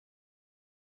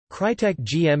Crytek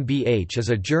GmbH is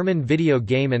a German video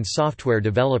game and software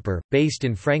developer, based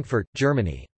in Frankfurt,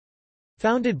 Germany.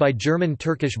 Founded by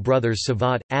German-Turkish brothers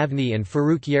Savat, Avni and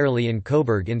Faruk Yerli in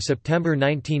Coburg in September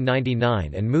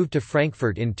 1999 and moved to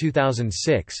Frankfurt in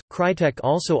 2006, Crytek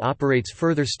also operates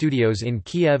further studios in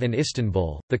Kiev and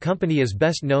Istanbul. The company is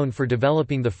best known for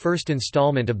developing the first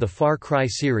installment of the Far Cry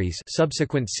series,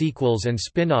 subsequent sequels and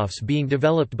spin-offs being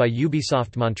developed by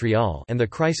Ubisoft Montreal, and the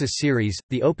CryEngine series,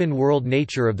 the open-world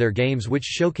nature of their games which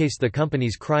showcase the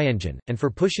company's CryEngine, and for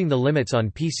pushing the limits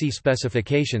on PC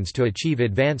specifications to achieve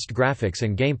advanced graphics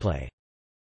and gameplay.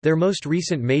 Their most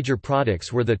recent major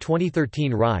products were the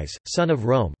 2013 iRyse, Son of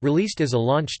Rome, released as a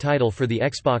launch title for the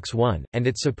Xbox One, and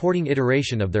its supporting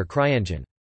iteration of their CryEngine.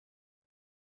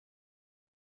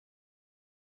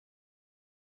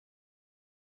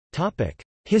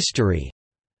 History.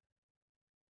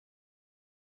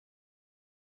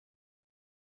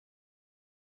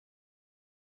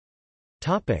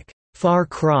 Far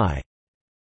Cry.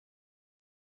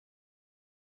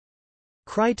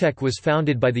 Crytek was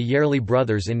founded by the Yerli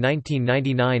brothers in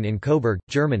 1999 in Coburg,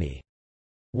 Germany.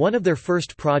 One of their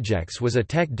first projects was a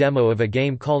tech demo of a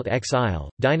game called X-Isle,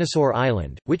 Dinosaur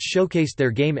Island, which showcased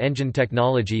their game engine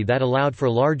technology that allowed for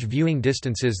large viewing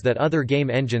distances that other game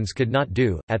engines could not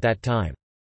do, at that time.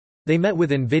 They met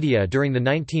with NVIDIA during the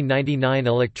 1999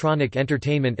 Electronic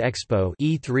Entertainment Expo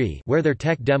 (E3), where their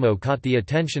tech demo caught the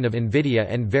attention of NVIDIA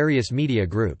and various media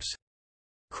groups.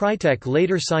 Crytek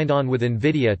later signed on with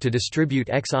NVIDIA to distribute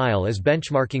X-Isle as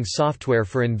benchmarking software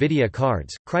for NVIDIA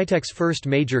cards. Crytek's first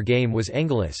major game was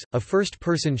Engelis, a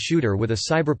first-person shooter with a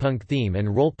cyberpunk theme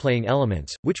and role-playing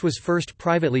elements, which was first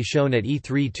privately shown at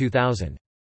E3 2000.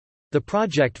 The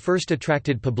project first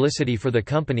attracted publicity for the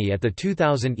company at the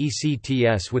 2000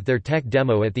 ECTS with their tech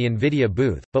demo at the NVIDIA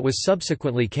booth, but was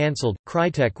subsequently cancelled.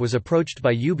 Crytek was approached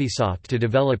by Ubisoft to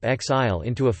develop X-Isle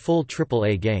into a full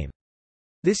AAA game.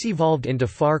 This evolved into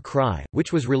Far Cry,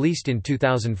 which was released in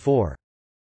 2004.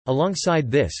 Alongside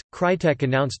this, Crytek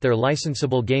announced their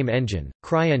licensable game engine,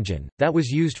 CryEngine, that was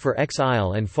used for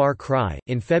X-Isle and Far Cry.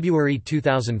 In February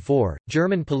 2004,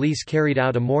 German police carried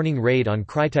out a morning raid on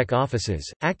Crytek offices,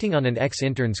 acting on an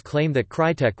ex-intern's claim that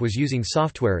Crytek was using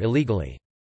software illegally.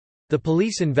 The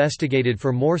police investigated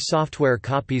for more software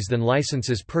copies than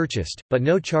licenses purchased, but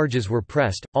no charges were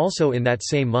pressed. Also in that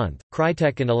same month,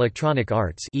 Crytek and Electronic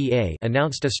Arts (EA)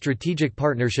 announced a strategic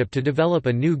partnership to develop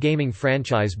a new gaming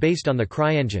franchise based on the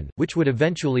CryEngine, which would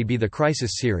eventually be the CryEngine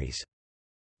series.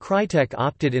 Crytek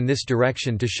opted in this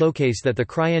direction to showcase that the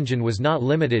CryEngine was not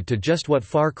limited to just what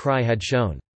Far Cry had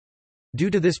shown. Due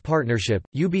to this partnership,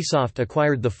 Ubisoft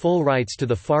acquired the full rights to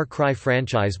the Far Cry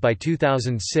franchise by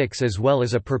 2006 as well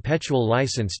as a perpetual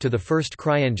license to the first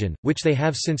CryEngine, which they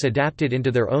have since adapted into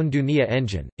their own Dunia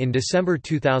engine. In December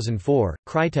 2004,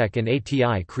 Crytek and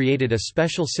ATI created a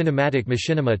special cinematic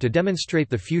machinima to demonstrate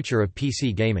the future of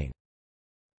PC gaming.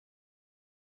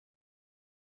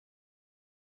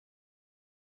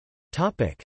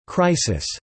 CryEngine.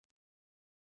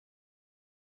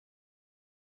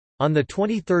 On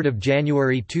 23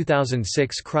 January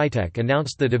 2006, Crytek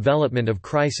announced the development of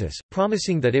CryEngine,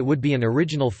 promising that it would be an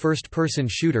original first-person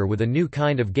shooter with a new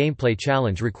kind of gameplay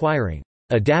challenge requiring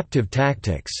adaptive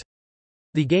tactics.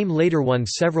 The game later won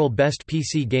several Best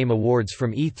PC Game awards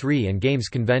from E3 and Games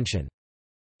Convention.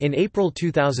 In April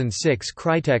 2006,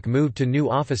 Crytek moved to new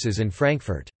offices in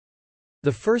Frankfurt.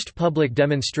 The first public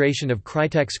demonstration of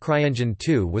Crytek's CryEngine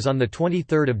 2 was on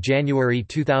 23 January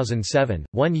 2007,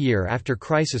 1 year after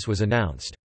CryEngine was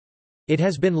announced. It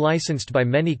has been licensed by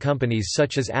many companies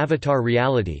such as Avatar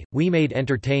Reality, WeMade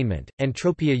Entertainment,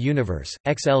 Entropia Universe,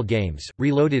 XL Games,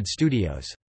 Reloaded Studios.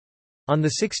 On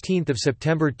 16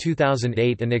 September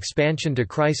 2008 an expansion to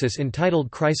CryEngine entitled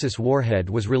CryEngine Warhead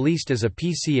was released as a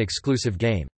PC-exclusive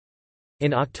game.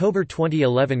 In October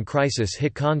 2011 CryEngine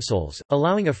hit consoles,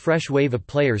 allowing a fresh wave of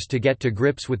players to get to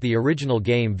grips with the original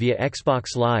game via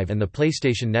Xbox Live and the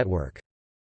PlayStation Network.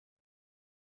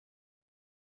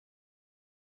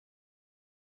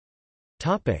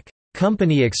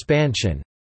 Company expansion.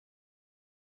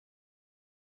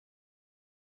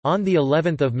 On the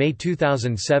 11th of May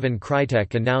 2007,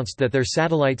 Crytek announced that their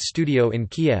satellite studio in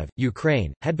Kiev,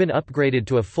 Ukraine, had been upgraded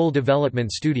to a full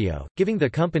development studio, giving the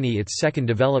company its second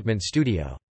development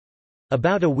studio.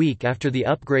 About a week after the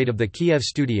upgrade of the Kiev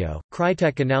studio,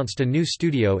 Crytek announced a new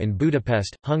studio in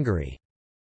Budapest, Hungary.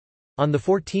 On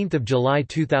 14 July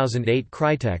 2008,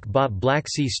 Crytek bought Black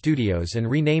Sea Studios and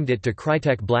renamed it to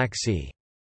Crytek Black Sea.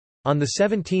 On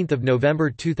 17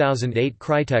 November 2008,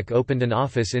 Crytek opened an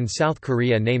office in South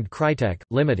Korea named Crytek,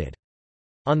 Limited.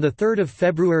 On 3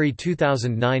 February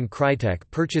 2009, Crytek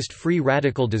purchased Free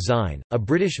Radical Design, a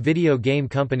British video game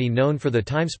company known for the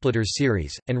Timesplitters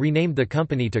series, and renamed the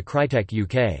company to Crytek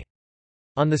UK.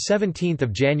 On 17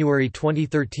 January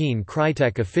 2013,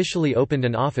 Crytek officially opened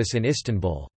an office in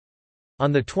Istanbul.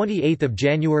 On 28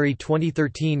 January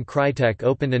 2013, Crytek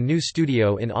opened a new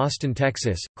studio in Austin,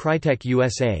 Texas, Crytek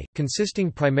USA, consisting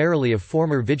primarily of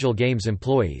former Vigil Games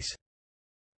employees.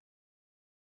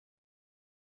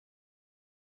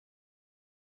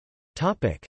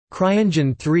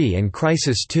 CryEngine 3 and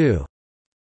Crysis 2.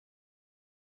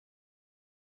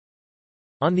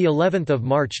 On the 11th of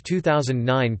March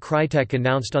 2009, Crytek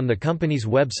announced on the company's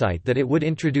website that it would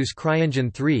introduce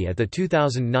CryEngine 3 at the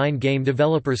 2009 Game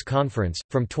Developers Conference,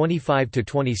 from 25 to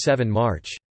 27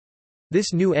 March.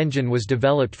 This new engine was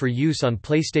developed for use on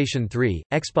PlayStation 3,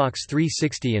 Xbox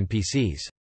 360 and PCs.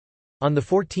 On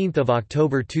 14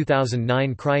 October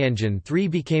 2009, CryEngine 3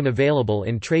 became available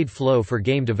in trade flow for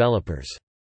game developers.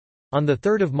 On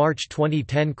 3 March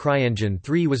 2010, CryEngine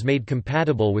 3 was made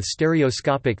compatible with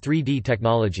stereoscopic 3D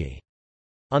technology.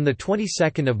 On the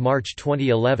 22nd of March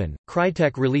 2011,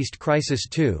 Crytek released Crysis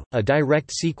 2, a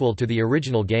direct sequel to the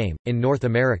original game, in North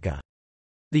America.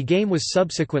 The game was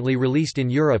subsequently released in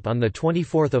Europe on the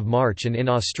 24th of March and in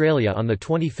Australia on the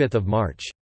 25th of March.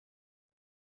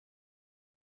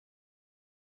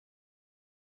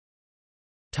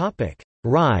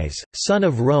 iRyse, Son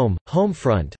of Rome,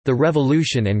 Homefront, The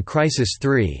Revolution and Crysis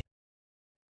 3.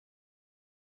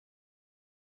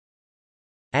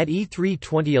 At E3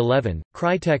 2011,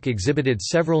 Crytek exhibited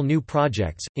several new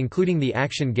projects, including the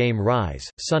action game iRyse,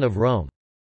 Son of Rome.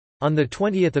 On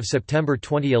 20 September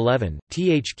 2011,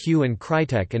 THQ and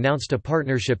Crytek announced a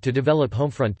partnership to develop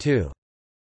Homefront 2.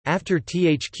 After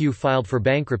THQ filed for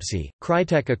bankruptcy,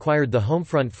 Crytek acquired the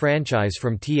Homefront franchise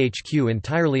from THQ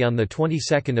entirely on the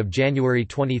 22nd of January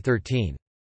 2013.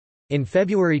 In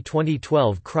February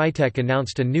 2012, Crytek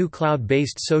announced a new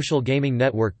cloud-based social gaming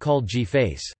network called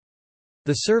GFace.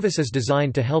 The service is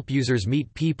designed to help users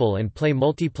meet people and play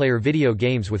multiplayer video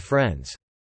games with friends.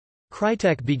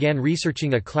 Crytek began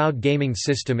researching a cloud gaming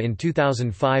system in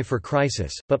 2005 for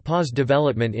Crysis, but paused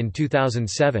development in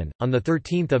 2007. On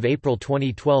 13 April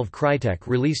 2012, Crytek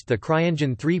released the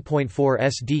CryEngine 3.4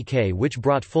 SDK, which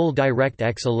brought full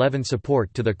DirectX 11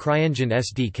 support to the CryEngine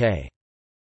SDK.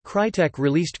 Crytek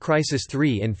released Crysis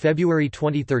 3 in February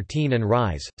 2013 and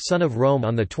iRyse, Son of Rome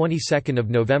on the 22nd of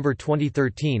November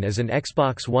 2013 as an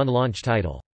Xbox One launch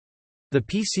title. The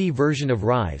PC version of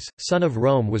iRyse, Son of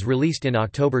Rome was released in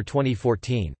October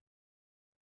 2014.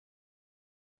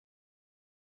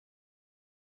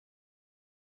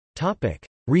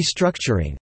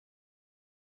 Restructuring.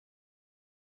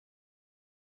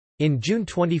 In June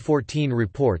 2014,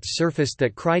 reports surfaced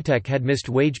that Crytek had missed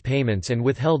wage payments and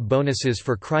withheld bonuses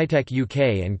for Crytek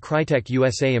UK and Crytek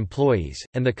USA employees,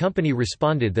 and the company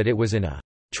responded that it was in a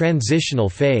transitional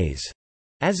phase,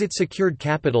 as it secured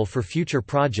capital for future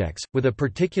projects, with a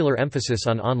particular emphasis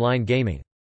on online gaming.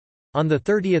 On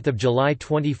 30 July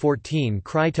 2014,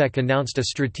 Crytek announced a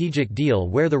strategic deal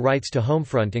where the rights to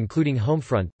Homefront, including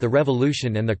Homefront, The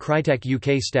Revolution and the Crytek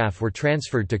UK staff, were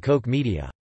transferred to Koch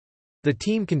Media. The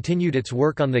team continued its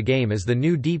work on the game as the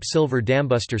new Deep Silver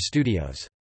Dambuster Studios.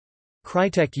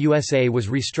 Crytek USA was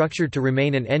restructured to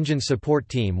remain an engine support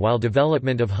team while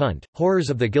development of Hunt, Horrors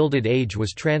of the Gilded Age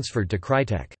was transferred to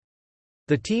Crytek.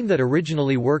 The team that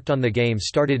originally worked on the game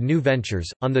started new ventures.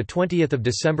 On 20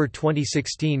 December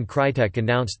 2016, Crytek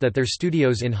announced that their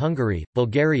studios in Hungary,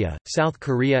 Bulgaria, South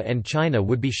Korea and China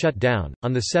would be shut down.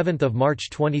 On 7 March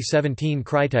 2017,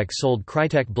 Crytek sold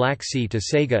Crytek Black Sea to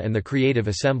Sega and the Creative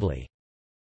Assembly.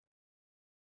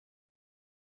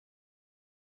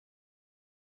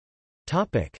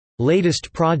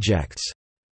 Latest projects.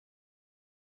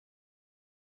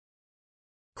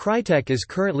 Crytek is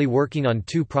currently working on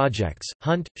two projects,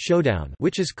 Hunt, Showdown,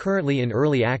 which is currently in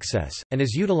early access, and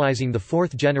is utilizing the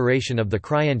fourth generation of the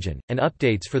CryEngine, and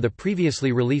updates for the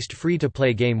previously released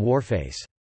free-to-play game Warface.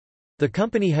 The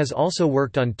company has also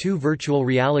worked on two virtual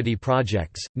reality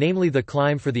projects, namely The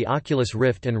Climb for the Oculus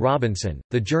Rift and Robinson,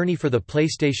 The Journey for the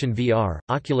PlayStation VR,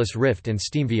 Oculus Rift and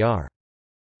Steam VR.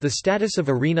 The status of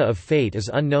Arena of Fate is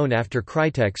unknown after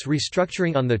Crytek's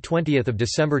restructuring on 20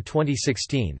 December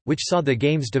 2016, which saw the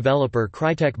game's developer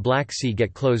Crytek Black Sea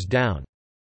get closed down.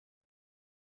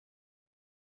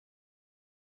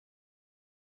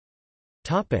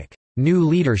 New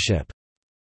leadership.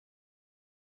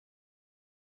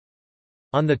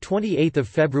 On 28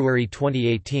 February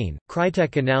 2018,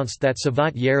 Crytek announced that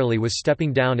Savat Yerli was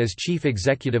stepping down as Chief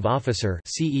Executive Officer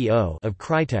 (CEO) of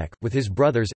Crytek, with his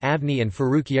brothers, Avni and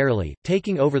Farouk Yerli,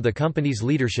 taking over the company's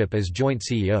leadership as joint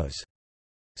CEOs.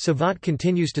 Savat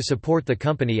continues to support the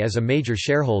company as a major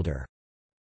shareholder.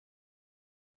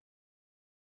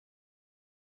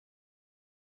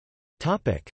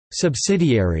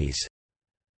 Subsidiaries.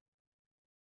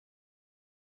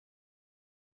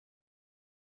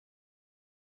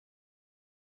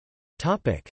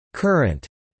 Current.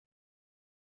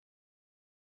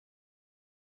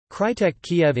 Crytek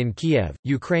Kiev in Kiev,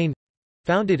 Ukraine,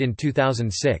 founded in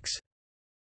 2006.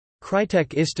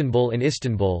 Crytek Istanbul in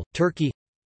Istanbul, Turkey,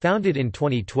 founded in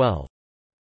 2012.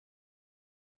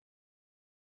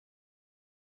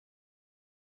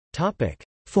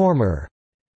 Former.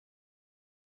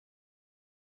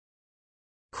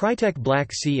 Crytek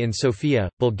Black Sea in Sofia,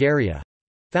 Bulgaria,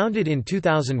 founded in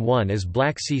 2001 as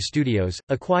Black Sea Studios,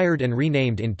 acquired and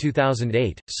renamed in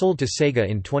 2008, sold to Sega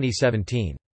in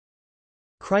 2017.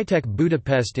 Crytek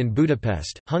Budapest in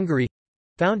Budapest, Hungary,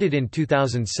 founded in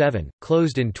 2007,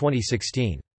 closed in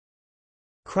 2016.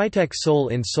 Crytek Seoul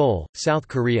in Seoul, South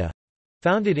Korea,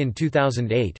 founded in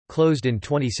 2008, closed in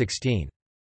 2016.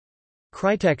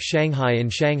 Crytek Shanghai in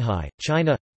Shanghai,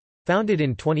 China, founded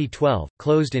in 2012,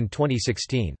 closed in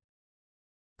 2016.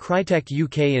 Crytek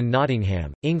UK in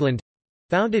Nottingham, England,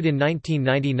 founded in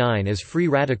 1999 as Free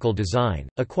Radical Design,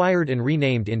 acquired and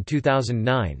renamed in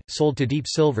 2009, sold to Deep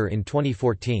Silver in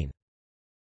 2014.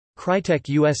 Crytek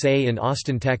USA in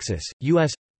Austin, Texas,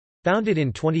 U.S., founded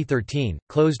in 2013,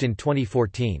 closed in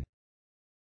 2014.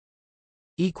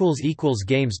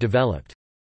 Games developed.